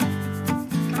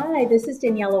Hi, this is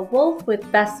Daniela Wolf with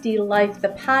Bestie Life, the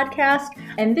podcast,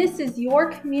 and this is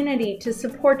your community to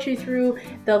support you through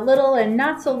the little and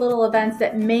not so little events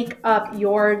that make up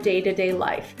your day-to-day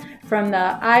life. From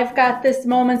the I've got this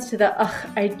moments to the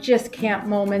I just can't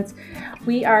moments.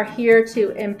 We are here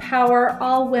to empower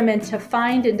all women to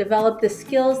find and develop the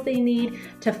skills they need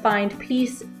to find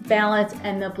peace, balance,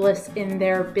 and the bliss in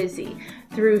their busy.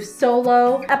 Through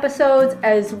solo episodes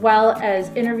as well as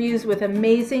interviews with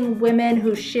amazing women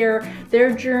who share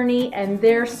their journey and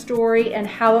their story and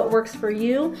how it works for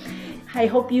you. I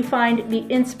hope you find the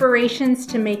inspirations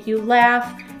to make you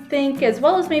laugh, think, as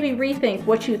well as maybe rethink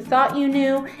what you thought you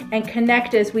knew, and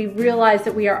connect as we realize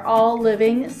that we are all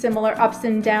living similar ups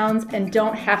and downs and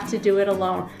don't have to do it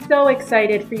alone. So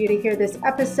excited for you to hear this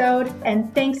episode,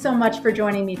 and thanks so much for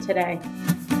joining me today.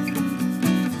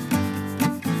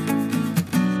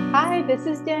 Hi, this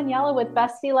is Daniela with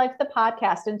Bestie Life, the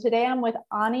podcast, and today I'm with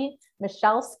Ani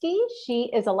Michalski.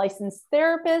 She is a licensed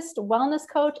therapist, wellness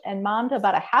coach, and mom to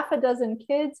about a half a dozen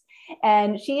kids.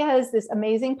 And she has this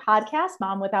amazing podcast,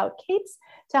 Mom Without Capes,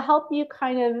 to help you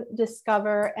kind of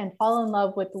discover and fall in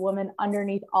love with the woman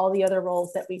underneath all the other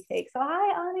roles that we take. So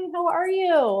hi, Ani, how are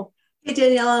you? Hey,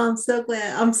 Daniela,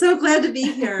 I'm so glad to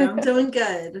be here. I'm doing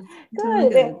good.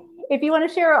 Good. If you want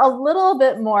to share a little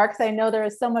bit more, because I know there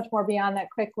is so much more beyond that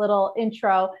quick little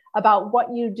intro about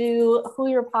what you do, who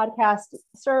your podcast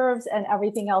serves, and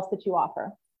everything else that you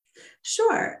offer.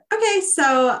 Sure. Okay.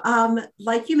 So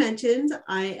like you mentioned,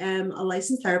 I am a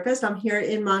licensed therapist. I'm here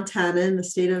in Montana in the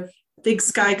state of Big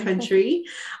Sky Country.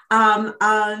 And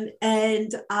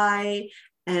I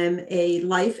am a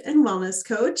life and wellness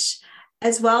coach,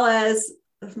 as well as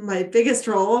my biggest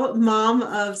role, mom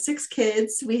of 6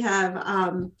 kids. We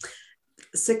have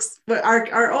 6, but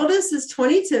our oldest is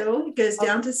 22, it goes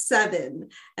down to 7.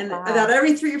 And about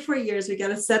every 3 or 4 years, we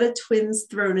got a set of twins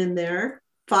thrown in there.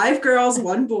 5 girls,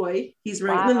 1 boy. He's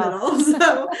right in the middle.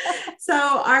 So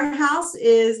our house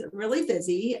is really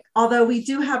busy, although we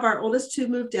do have our oldest 2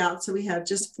 moved out. So we have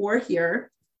just 4 here.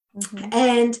 Mm-hmm.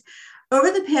 And over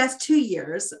the past 2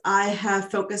 years, I have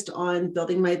focused on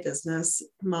building my business,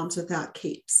 Moms Without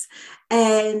Capes.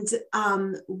 And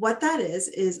what that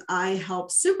is I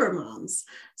help super moms.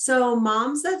 So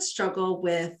moms that struggle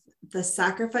with the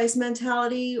sacrifice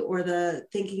mentality or the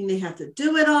thinking they have to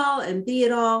do it all and be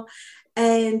it all.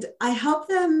 And I help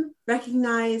them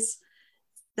recognize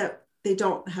that they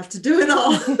don't have to do it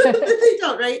all. They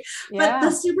don't, right? Yeah. But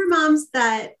the super moms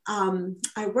that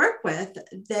I work with,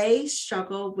 they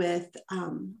struggle with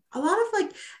a lot of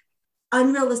like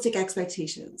unrealistic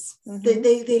expectations. Mm-hmm.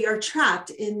 They are trapped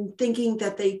in thinking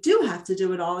that they do have to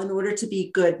do it all in order to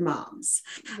be good moms.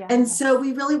 Yeah. And so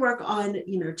we really work on,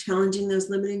 challenging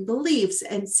those limiting beliefs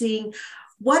and seeing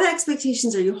what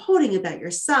expectations are you holding about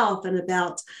yourself and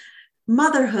about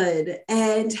motherhood,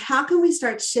 and how can we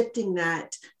start shifting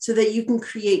that so that you can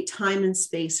create time and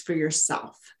space for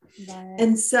yourself. Right.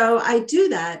 And so I do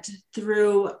that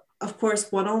through, of course,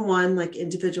 one-on-one, like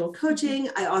individual coaching.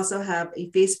 Mm-hmm. I also have a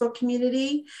Facebook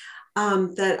community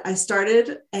that I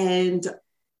started, and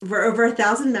we're over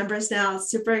 1,000 members now. It's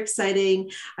super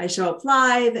exciting. I show up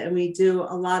live, and we do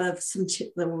a lot of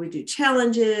we do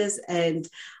challenges and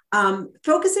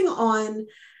focusing on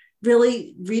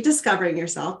really rediscovering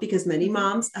yourself, because many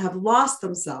moms have lost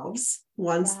themselves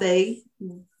once they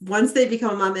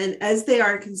become a mom, and as they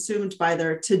are consumed by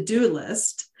their to-do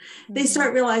list, they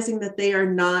start realizing that they are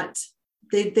not,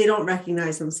 they don't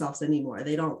recognize themselves anymore.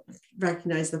 They don't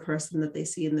recognize the person that they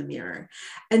see in the mirror.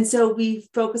 And so we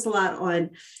focus a lot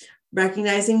on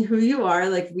recognizing who you are,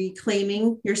 like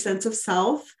reclaiming your sense of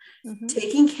self,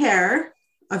 taking care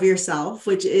of yourself,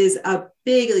 which is a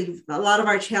lot of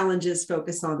our challenges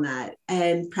focus on that,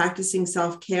 and practicing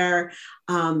self-care,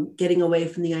 getting away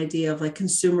from the idea of like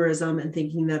consumerism and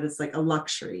thinking that it's like a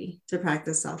luxury to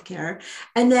practice self-care.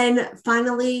 And then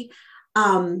finally,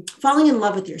 falling in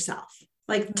love with yourself,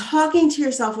 like talking to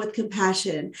yourself with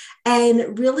compassion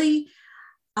and really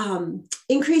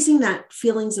increasing that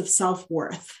feelings of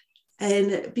self-worth.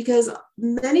 And because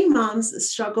many moms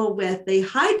struggle with, they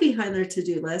hide behind their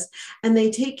to-do list and they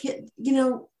take it,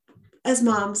 as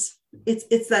moms,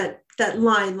 it's that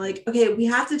line, like, okay, we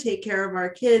have to take care of our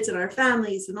kids and our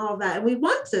families and all of that. And we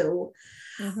want to,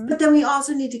 but then we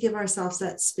also need to give ourselves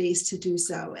that space to do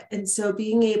so. And so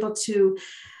being able to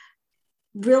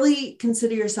really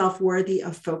consider yourself worthy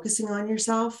of focusing on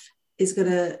yourself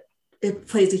it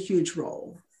plays a huge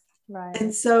role. Right.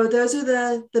 And so those are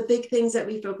the big things that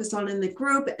we focused on in the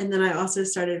group. And then I also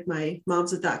started my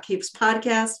Moms Without Capes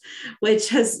podcast, which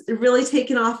has really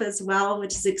taken off as well,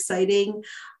 which is exciting,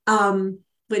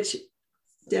 which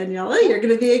Daniela, you're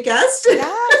going to be a guest.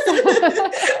 Yes.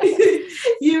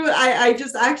 I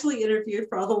just actually interviewed,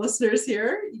 for all the listeners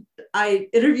here, I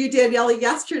interviewed Daniela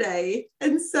yesterday.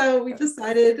 And so we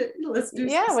decided, let's do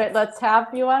let's have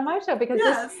you on my show, because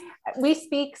yes. We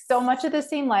speak so much of the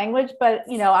same language, but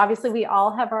obviously we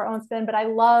all have our own spin. But I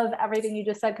love everything you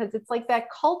just said, because it's like that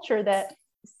culture that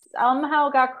somehow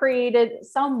got created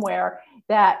somewhere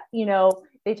that,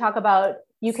 they talk about,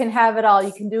 you can have it all,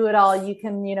 you can do it all, you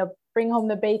can, bring home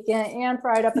the bacon and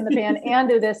fry it up in the pan and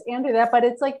do this and do that. But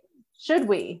it's like, should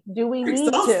we? Do we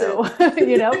need to?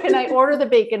 Can I order the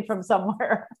bacon from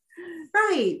somewhere?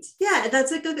 Right. Yeah.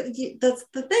 That's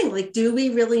the thing. Like, do we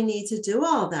really need to do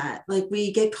all that? Like,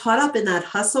 we get caught up in that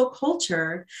hustle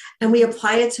culture and we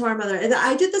apply it to our mother. And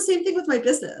I did the same thing with my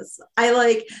business.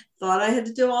 I thought I had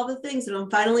to do all the things, and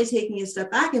I'm finally taking a step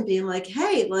back and being like,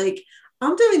 hey,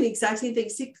 I'm doing the exact same thing.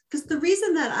 See, because the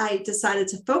reason that I decided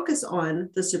to focus on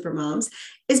the supermoms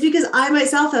is because I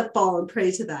myself have fallen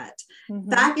prey to that. Mm-hmm.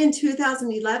 Back in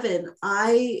 2011,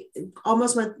 I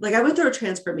almost went through a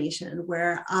transformation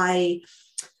where our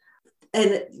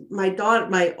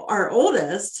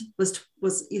oldest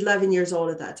was 11 years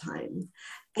old at that time.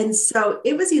 And so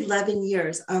it was 11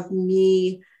 years of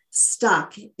me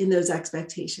stuck in those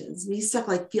expectations, me stuck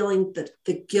feeling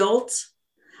the guilt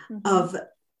mm-hmm. of,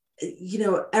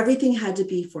 everything had to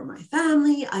be for my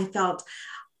family. I felt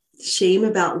shame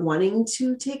about wanting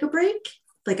to take a break.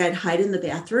 I'd hide in the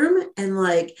bathroom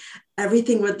and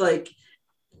everything would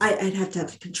I'd have to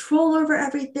have control over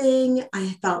everything. I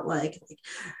felt like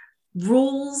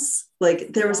rules,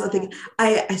 there was something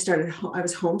I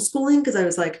was homeschooling because I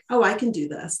was like, oh, I can do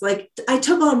this. I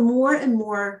took on more and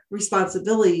more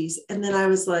responsibilities. And then I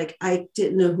was like, I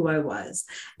didn't know who I was.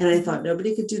 And I thought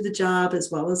nobody could do the job as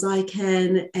well as I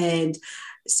can. And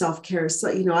self-care. So,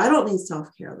 I don't need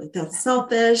self-care. That's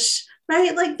selfish,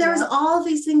 right? There was all of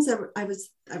these things that I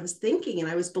was thinking and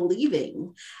I was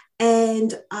believing.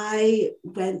 And I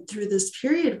went through this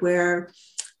period where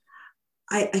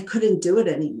I couldn't do it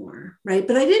anymore. Right.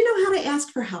 But I didn't know how to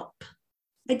ask for help.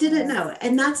 I didn't know.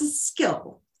 And that's a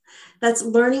skill. That's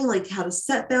learning how to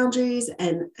set boundaries.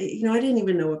 And, I didn't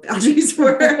even know what boundaries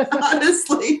were,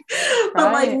 honestly,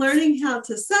 but learning how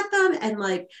to set them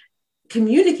and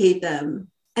communicate them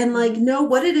and know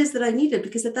what it is that I needed.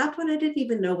 Because at that point, I didn't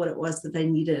even know what it was that I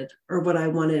needed or what I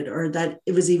wanted, or that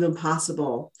it was even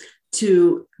possible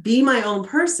to be my own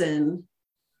person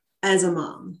as a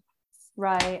mom.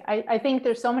 Right. I think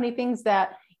there's so many things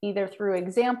that either through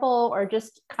example or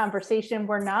just conversation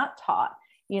we're not taught.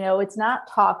 It's not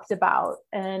talked about,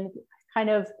 and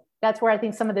kind of that's where I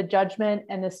think some of the judgment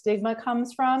and the stigma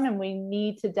comes from. And we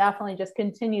need to definitely just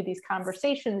continue these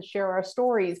conversations, share our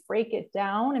stories, break it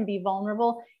down and be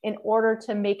vulnerable in order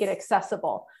to make it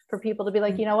accessible for people to be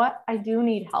like, you know what, I do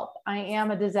need help. I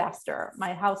am a disaster.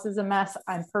 My house is a mess.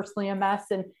 I'm personally a mess.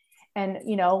 And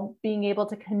being able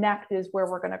to connect is where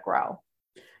we're going to grow.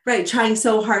 Right. Trying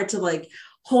so hard to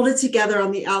hold it together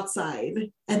on the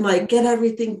outside and get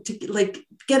everything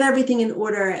in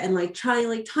order and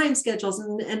trying time schedules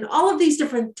and all of these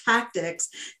different tactics,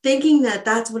 thinking that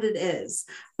that's what it is.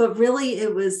 But really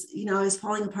it was, I was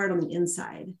falling apart on the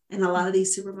inside. And a lot of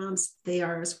these super moms, they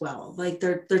are as well.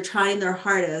 They're trying their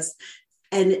hardest,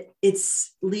 and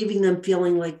it's leaving them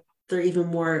feeling like they're even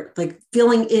more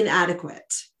feeling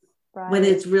inadequate. Right. When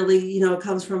it's really, it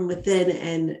comes from within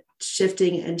and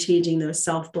shifting and changing those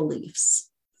self-beliefs.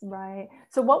 Right.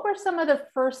 So what were some of the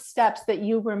first steps that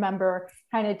you remember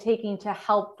kind of taking to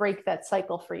help break that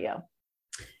cycle for you?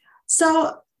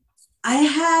 So I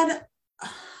had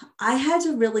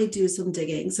to really do some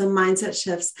digging, some mindset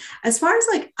shifts. As far as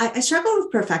I struggle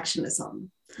with perfectionism.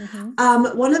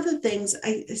 Mm-hmm. One of the things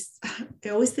I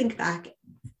always think back,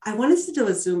 I wanted to do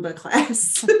a Zumba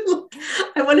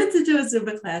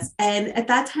class. And at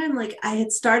that time, I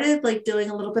had started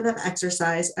doing a little bit of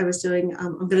exercise. I was doing,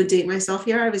 I'm going to date myself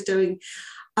here. I was doing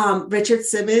Richard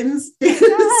Simmons,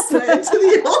 Yes. Sweat to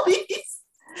the Oldies.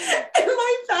 And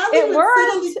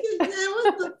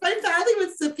my family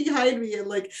would sit behind me,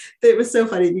 and it was so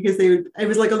funny because I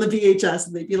was on the VHS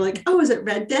and they'd be like, oh, is it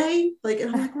Red Day?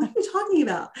 And I'm like, what are you talking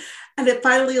about? And it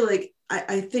finally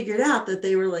I figured out that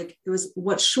they were it was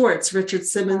what shorts Richard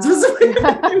Simmons was wearing.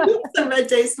 The Red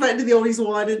Day Sweat to the Oldies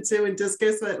 1 and 2 and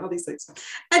Disco Sweat and all these things.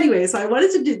 Anyway, so I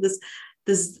wanted to do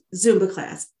this Zumba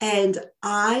class, and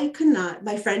I could not.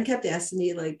 My friend kept asking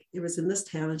me, it was in this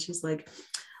town, and she's like,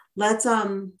 let's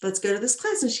go to this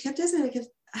class. And she kept asking me,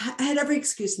 I had every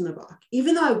excuse in the book,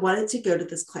 even though I wanted to go to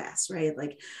this class, right?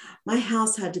 Like my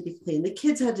house had to be clean. The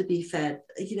kids had to be fed,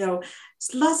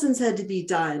 lessons had to be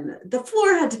done. The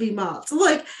floor had to be mopped.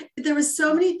 Like there was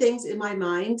so many things in my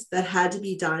mind that had to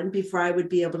be done before I would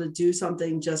be able to do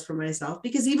something just for myself.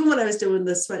 Because even when I was doing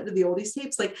the Sweat to the Oldies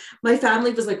tapes, like my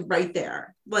family was like right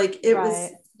there. Like it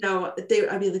was,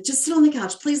 I'd be like, just sit on the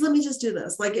couch. Please let me just do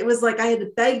this. Like, it was like, I had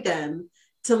to beg them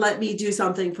to let me do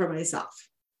something for myself.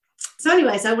 So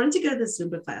anyways, I wanted to go to the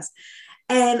Zumba class,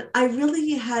 and I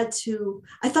really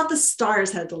I thought the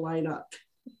stars had to line up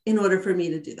in order for me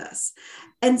to do this.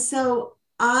 And so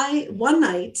one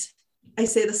night, I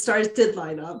say the stars did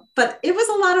line up, but it was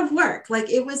a lot of work. Like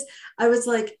I was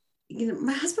like,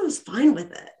 my husband was fine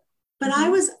with it, but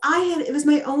it was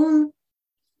my own.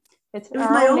 It's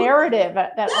our own narrative,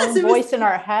 that own voice in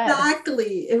our head.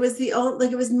 Exactly. It was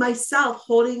it was myself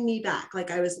holding me back.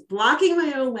 Like I was blocking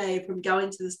my own way from going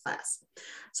to this class.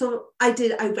 So I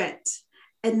went.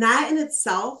 And that in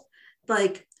itself,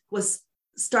 was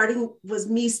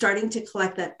me starting to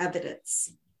collect that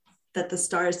evidence that the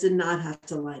stars did not have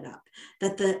to line up,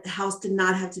 that the house did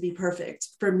not have to be perfect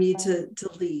for me to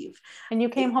leave. And you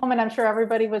came home and I'm sure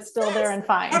everybody was still there and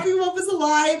fine. Everyone was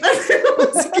alive. Everyone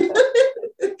was good.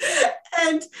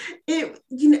 And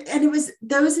it was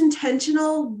those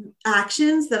intentional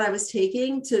actions that I was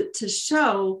taking to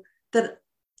show that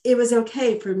it was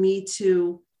okay for me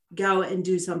to go and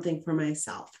do something for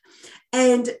myself.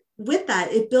 And with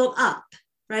that, it built up,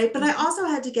 right? But I also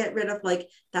had to get rid of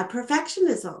that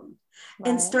perfectionism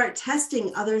and start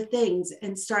testing other things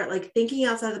and start thinking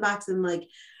outside the box and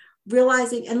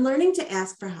realizing and learning to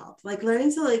ask for help,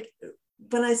 learning to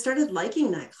when I started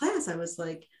liking that class, I was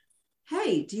like,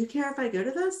 hey, do you care if I go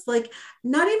to this?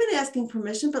 Not even asking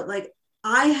permission, but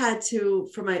I had to,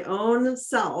 for my own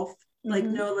self,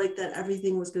 know that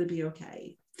everything was going to be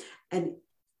okay. And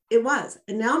it was.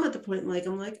 And now I'm at the point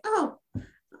I'm like, oh,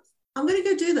 I'm going to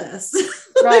go do this.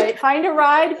 Right. Find a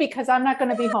ride because I'm not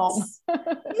going to be home.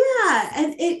 Yeah.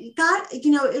 And it got,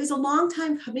 it was a long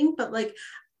time coming, but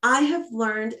I have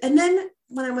learned. And then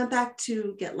when I went back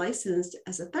to get licensed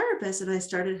as a therapist and I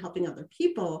started helping other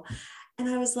people, and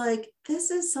I was like,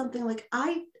 this is something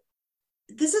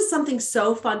this is something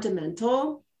so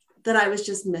fundamental that I was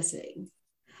just missing.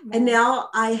 Right. And now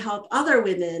I help other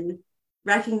women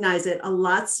recognize it a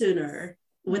lot sooner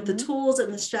with the tools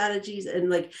and the strategies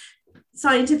and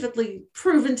scientifically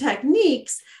proven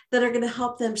techniques that are going to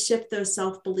help them shift those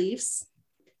self-beliefs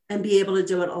and be able to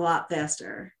do it a lot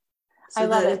faster. So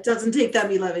that it doesn't take them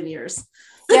 11 years.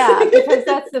 Yeah, because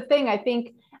that's the thing. I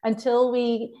think until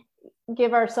we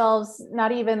give ourselves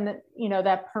not even,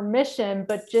 that permission,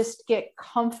 but just get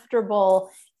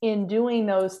comfortable in doing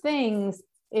those things,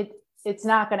 it's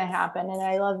not going to happen. And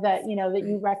I love that, that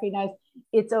you recognize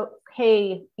it's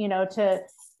okay, to,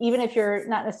 even if you're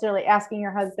not necessarily asking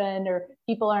your husband or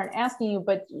people aren't asking you,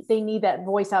 but they need that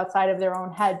voice outside of their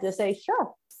own head to say,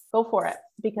 sure, go for it.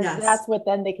 Because that's what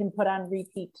then they can put on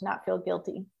repeat to not feel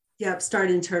guilty. Yep. Start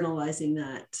internalizing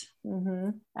that. Mm-hmm.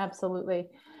 Absolutely.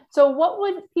 So what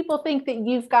would people think that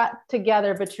you've got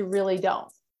together, but you really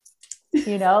don't?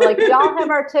 We all have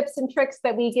our tips and tricks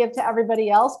that we give to everybody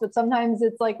else, but sometimes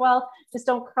it's well, just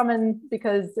don't come in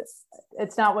because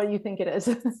it's not what you think it is.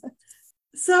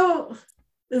 So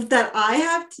that I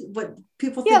have to, what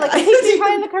people think. Yeah, I think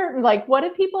behind the curtain, what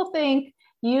do people think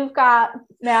you've got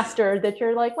mastered that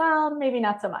you're well, maybe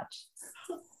not so much?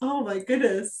 Oh my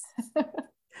goodness.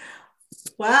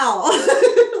 Wow.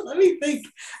 Let me think.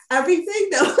 Everything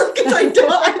though, because I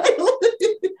don't.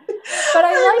 But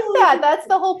I like that. That's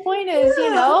the whole point is,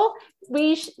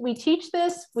 we teach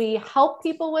this, we help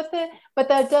people with it, but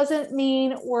that doesn't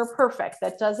mean we're perfect.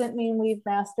 That doesn't mean we've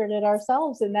mastered it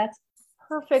ourselves. And that's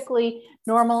perfectly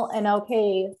normal and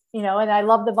okay, and I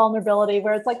love the vulnerability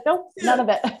where it's nope, none of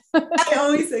it. I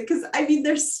always say, because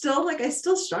there's still I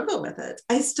still struggle with it.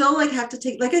 I still have to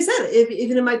take, I said,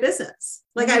 even in my business,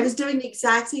 I was doing the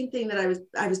exact same thing that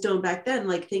I was doing back then,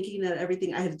 thinking that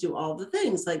everything I had to do all the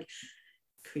things,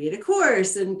 create a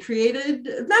course and create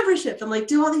a membership and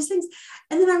do all these things.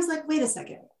 And then I was like, wait a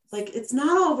second, it's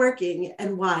not all working,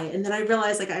 and why? And then I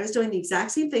realized I was doing the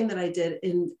exact same thing that I did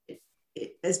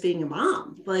as being a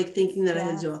mom, thinking that I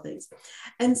had to do all things.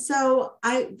 And so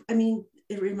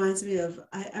it reminds me of,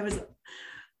 I was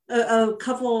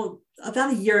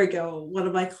about a year ago, one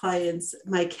of my clients,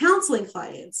 my counseling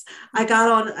clients,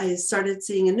 I started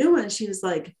seeing a new one. She was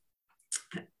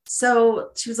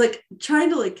she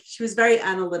was very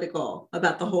analytical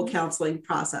about the whole counseling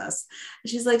process.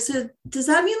 And she's so does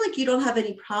that mean you don't have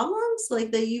any problems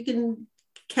that you can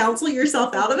counsel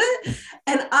yourself out of it.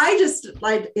 And I just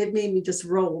like, it made me just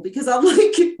roll because I'm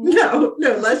like, no,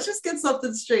 let's just get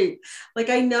something straight. Like,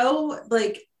 I know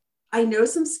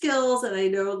some skills and I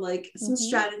know like some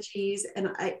strategies and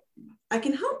I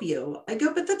can help you. I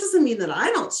go, but that doesn't mean that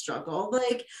I don't struggle.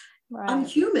 Like, I'm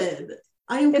human.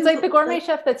 It's like the gourmet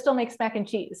chef that still makes mac and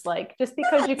cheese. Like, just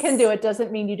because you can do it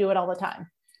doesn't mean you do it all the time.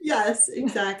 Yes,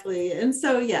 exactly. And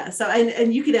so, yeah. So,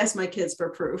 and you could ask my kids for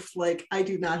proof. Like, I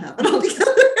do not have it all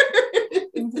together.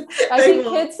 I think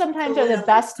kids sometimes are the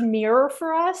best mirror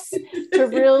for us to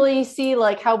really see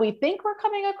like how we think we're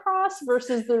coming across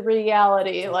versus the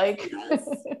reality. Like, yes,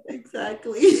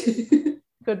 exactly.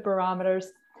 Good barometers.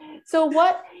 So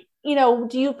what, do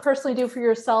you personally do for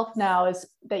yourself now is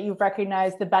that you've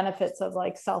recognized the benefits of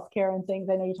like self-care and things?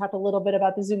 I know you talked a little bit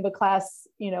about the Zumba class,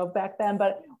 back then,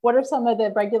 but what are some of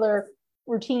the regular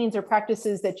routines or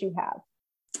practices that you have?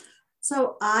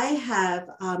 So I have,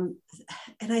 and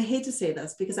I hate to say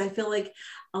this because I feel like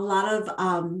a lot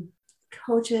of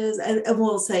coaches and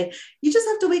will say, you just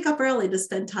have to wake up early to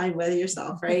spend time with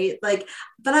yourself, right? Like,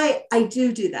 but I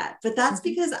do that, but that's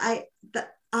because I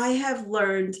have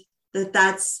learned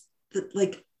that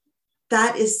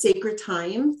is sacred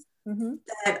time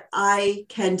that I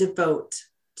can devote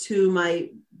to my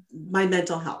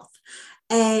mental health.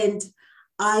 And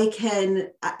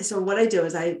so what I do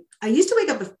is I used to wake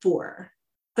up at 4,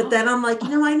 but then I'm like,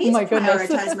 I need to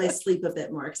prioritize my sleep a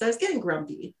bit more because I was getting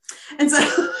grumpy. And so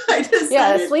I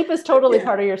decided, sleep is totally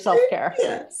part of your self-care.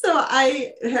 Yeah. So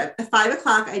at 5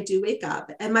 o'clock, I do wake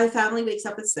up and my family wakes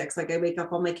up at 6. Like I wake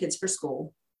up all my kids for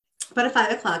school. But at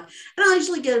 5 o'clock, and I'll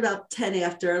usually get about 10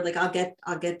 after, like I'll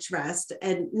get dressed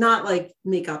and not like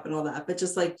makeup and all that, but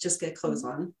just get clothes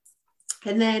on.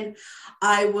 And then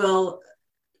I will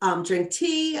drink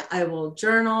tea. I will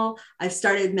journal. I've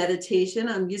started meditation.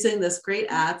 I'm using this great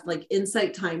app like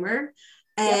Insight Timer.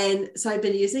 And so I've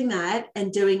been using that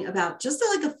and doing about just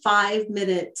like a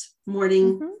 5-minute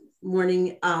morning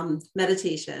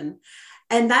meditation.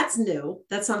 And that's new.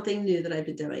 That's something new that I've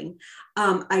been doing.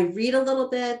 I read a little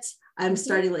bit. I'm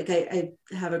starting, like, I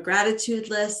have a gratitude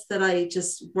list that I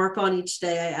just work on each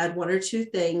day. I add 1 or 2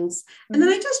 things, and then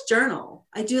I just journal.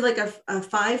 I do like a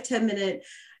 5-10 minute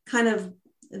kind of,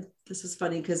 this is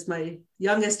funny because my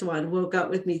youngest one woke up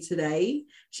with me today.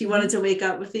 She wanted to wake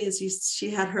up with me and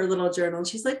she had her little journal and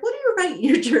she's like, what do you write in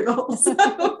your journal?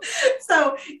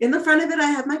 So in the front of it, I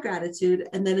have my gratitude.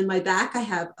 And then in my back, I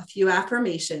have a few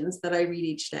affirmations that I read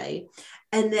each day.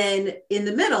 And then in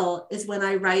the middle is when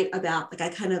I write about, like, I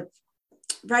kind of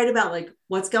write about like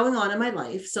what's going on in my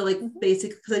life. So like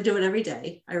basically, because I do it every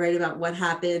day, I write about what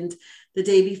happened the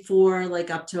day before, like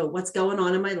up to what's going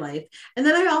on in my life. And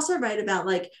then I also write about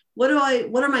like, what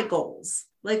are my goals?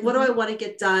 Like, what do I want to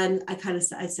get done? I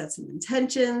set some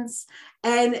intentions,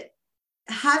 and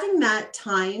having that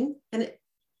time and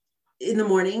in the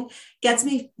morning gets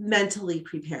me mentally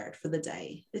prepared for the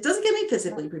day. It doesn't get me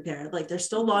physically prepared. Like there's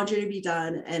still laundry to be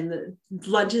done and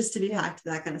lunches to be packed,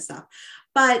 that kind of stuff.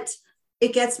 But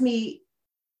it gets me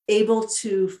able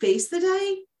to face the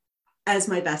day as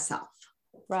my best self.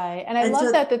 Right. And I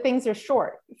love that the things are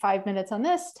short, 5 minutes on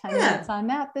this, 10 minutes on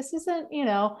that. This isn't,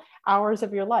 hours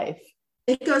of your life.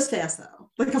 It goes fast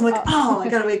though. Like I'm like, I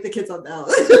got to wake the kids up now.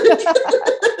 That's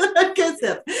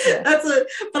it.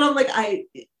 But I'm like,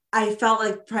 I felt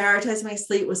like prioritizing my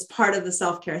sleep was part of the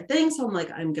self-care thing. So I'm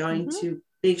like, I'm going to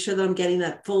make sure that I'm getting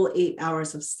that full 8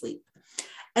 hours of sleep.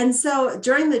 And so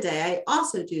during the day, I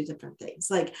also do different things.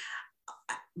 Like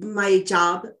my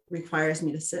job requires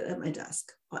me to sit at my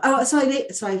desk.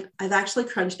 I've actually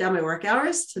crunched down my work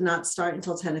hours to not start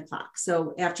until 10 o'clock.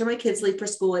 So after my kids leave for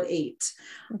school at 8,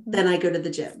 then I go to the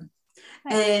gym.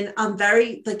 Nice. And I'm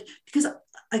very like, because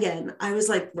again, I was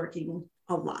like working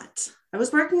a lot.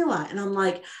 And I'm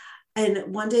like,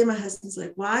 and one day my husband's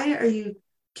like, why are you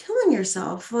killing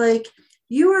yourself? Like,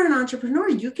 you are an entrepreneur,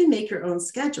 you can make your own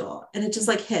schedule. And it just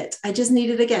like hit. I just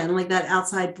needed, again, like that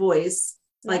outside voice,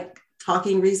 like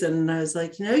talking reason. And I was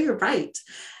like, you're right.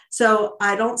 So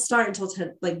I don't start until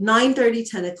 9:30,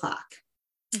 10 o'clock.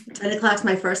 10 o'clock is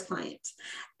my first client.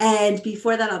 And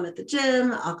before that, I'm at the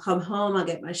gym. I'll come home, I'll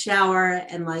get my shower,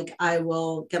 and like I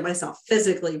will get myself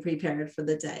physically prepared for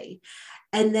the day.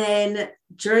 And then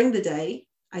during the day,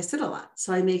 I sit a lot.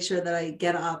 So I make sure that I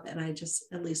get up and I just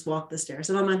at least walk the stairs.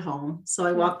 And I'm at home. So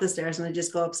I walk the stairs and I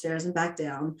just go upstairs and back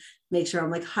down, make sure I'm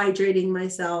like hydrating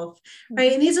myself.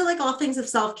 Right. And these are like all things of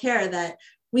self-care that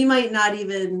we might not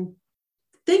even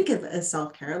think of as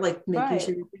self-care, like making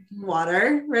sure you're drinking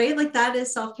water, right? Like that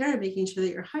is self-care, making sure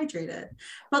that you're hydrated,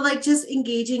 but like just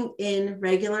engaging in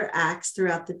regular acts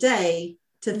throughout the day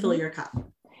to fill your cup.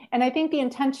 And I think the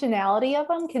intentionality of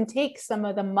them can take some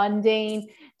of the mundane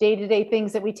day-to-day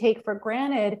things that we take for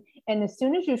granted. And as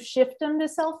soon as you shift them to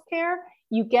self-care,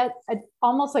 you get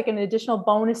almost like an additional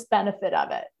bonus benefit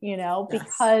of it, Yes.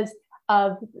 because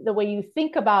of the way you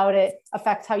think about it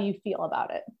affects how you feel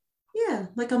about it. Yeah.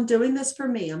 Like, I'm doing this for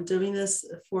me. I'm doing this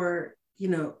for,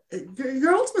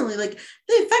 you're ultimately like,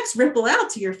 the effects ripple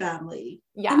out to your family.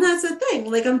 Yeah. And that's the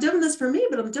thing. Like, I'm doing this for me,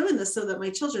 but I'm doing this so that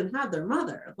my children have their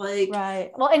mother. Like,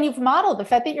 right. Well, and you've modeled the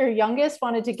fact that your youngest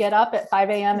wanted to get up at 5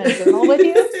 a.m. and journal with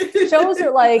you shows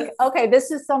her like, okay,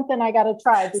 this is something I got to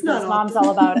try because mom's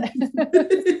all about it.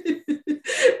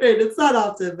 Right. It's not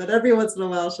often, but every once in a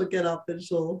while she'll get up and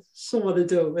she'll want to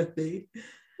do it with me.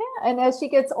 Yeah. And as she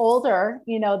gets older,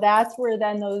 that's where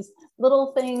then those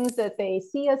little things that they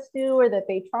see us do or that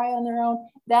they try on their own,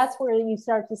 that's where you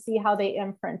start to see how they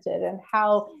imprint it and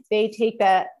how they take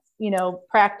that,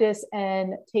 practice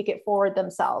and take it forward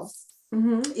themselves.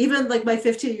 Mm-hmm. Even like my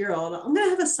 15-year-old, I'm going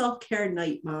to have a self-care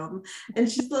night, Mom. And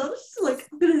she's like,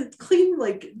 I'm going to clean,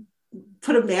 like,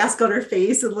 put a mask on her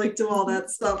face and like do all that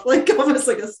stuff, like almost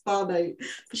like a spa night.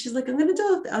 But she's like, I'm going to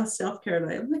do a self-care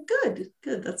night. I'm like, good.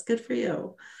 That's good for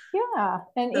you. Yeah.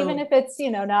 And even if it's,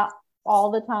 not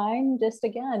all the time, just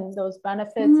again, those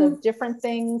benefits of different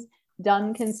things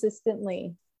done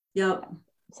consistently. Yep.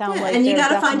 Sound like, and you got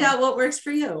to find out what works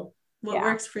for you.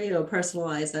 Works for you,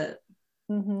 personalize it.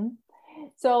 Mm-hmm.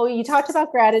 So you talked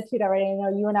about gratitude already. I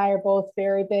know you and I are both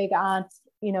very big on,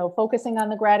 focusing on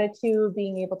the gratitude,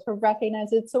 being able to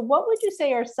recognize it. So what would you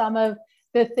say are some of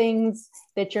the things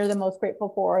that you're the most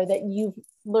grateful for that you've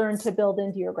learned to build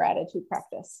into your gratitude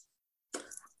practice?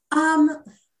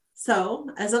 So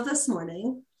as of this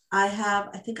morning, I have,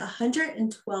 I think,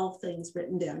 112 things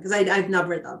written down because I've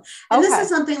numbered them. And this is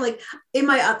something like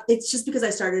it's just because I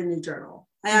started a new journal.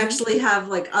 I actually have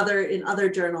like in other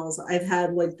journals, I've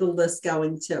had like the list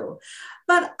going too.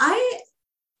 But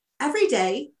every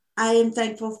day I am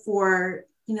thankful for,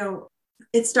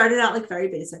 it started out like very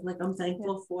basic. Like, I'm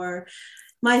thankful for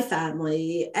my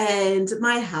family and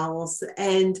my house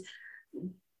and,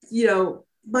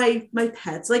 my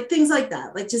pets, like things like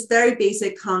that, like just very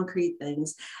basic, concrete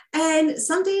things. And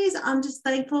some days I'm just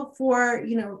thankful for,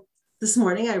 this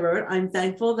morning I wrote, I'm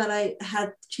thankful that I had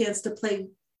a chance to play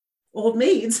old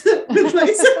maids with my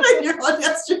 7-year-old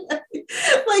yesterday.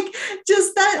 Like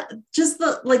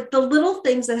the little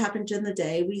things that happened during the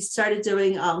day. We started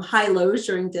doing high lows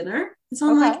during dinner. And so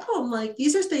I'm like,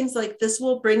 these are things like this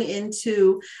will bring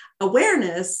into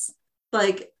awareness,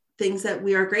 like things that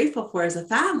we are grateful for as a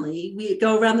family. We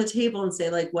go around the table and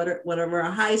say, like, what are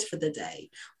our highs for the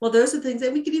day? Well, those are things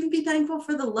that we could even be thankful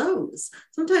for the lows.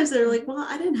 Sometimes they're like, well,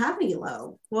 I didn't have any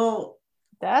low. Well,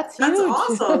 that's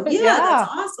awesome. Yeah,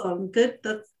 that's awesome. Good.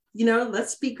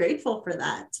 Let's be grateful for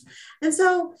that. And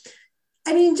so,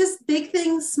 just big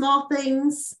things, small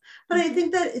things. But I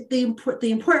think that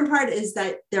the important part is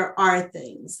that there are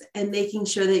things, and making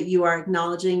sure that you are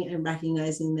acknowledging and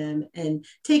recognizing them and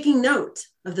taking note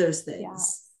of those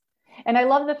things. Yeah. And I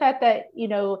love the fact that,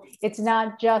 it's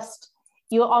not just,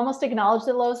 you almost acknowledge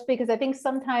the lows, because I think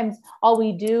sometimes all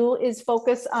we do is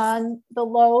focus on the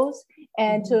lows,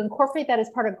 and to incorporate that as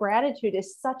part of gratitude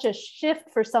is such a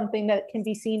shift for something that can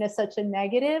be seen as such a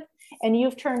negative, and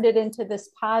you've turned it into this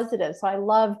positive. So I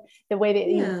love the way that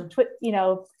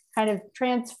you kind of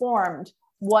transformed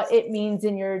what it means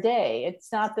in your day.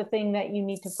 It's not the thing that you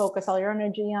need to focus all your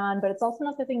energy on, but it's also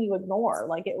not the thing you ignore.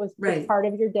 Like, it was part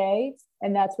of your day,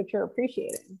 and that's what you're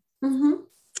appreciating. Mm-hmm.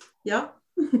 Yeah.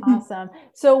 Awesome.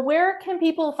 So where can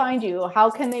people find you? How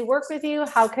can they work with you?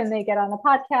 How can they get on the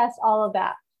podcast? All of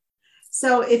that.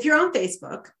 So if you're on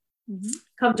Facebook,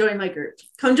 come join my group.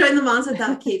 Come join the Moms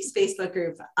Without Capes Facebook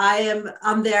group.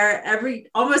 I'm there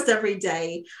almost every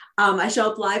day. I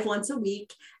show up live once a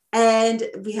week, and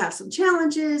we have some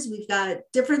challenges. We've got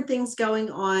different things going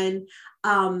on.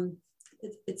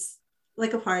 It's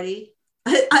like a party.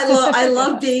 I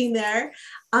love being there.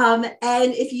 And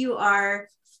if you are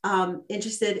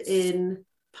interested in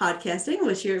podcasting,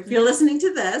 which if you're listening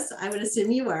to this, I would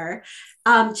assume you are,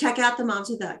 check out the Moms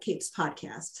Without Capes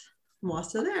podcast. I'm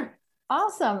also there.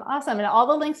 Awesome. And all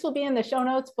the links will be in the show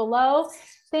notes below.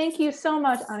 Thank you so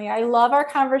much, Ani. I love our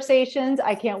conversations.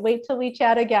 I can't wait till we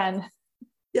chat again.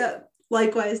 Yeah,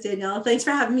 likewise, Danielle. Thanks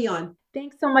for having me on.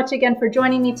 Thanks so much again for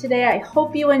joining me today. I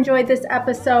hope you enjoyed this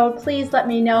episode. Please let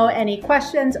me know any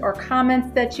questions or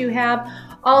comments that you have.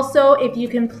 Also, if you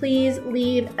can please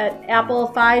leave an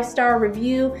Apple 5-star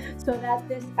review so that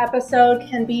this episode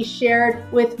can be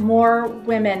shared with more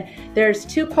women. There's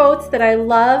 2 quotes that I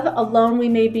love. Alone we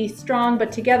may be strong,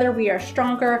 but together we are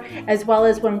stronger, as well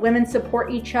as when women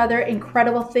support each other,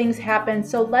 incredible things happen.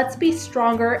 So let's be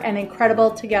stronger and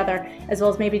incredible together, as well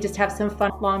as maybe just have some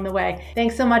fun along the way.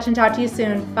 Thanks so much and talk to you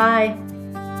soon. Bye.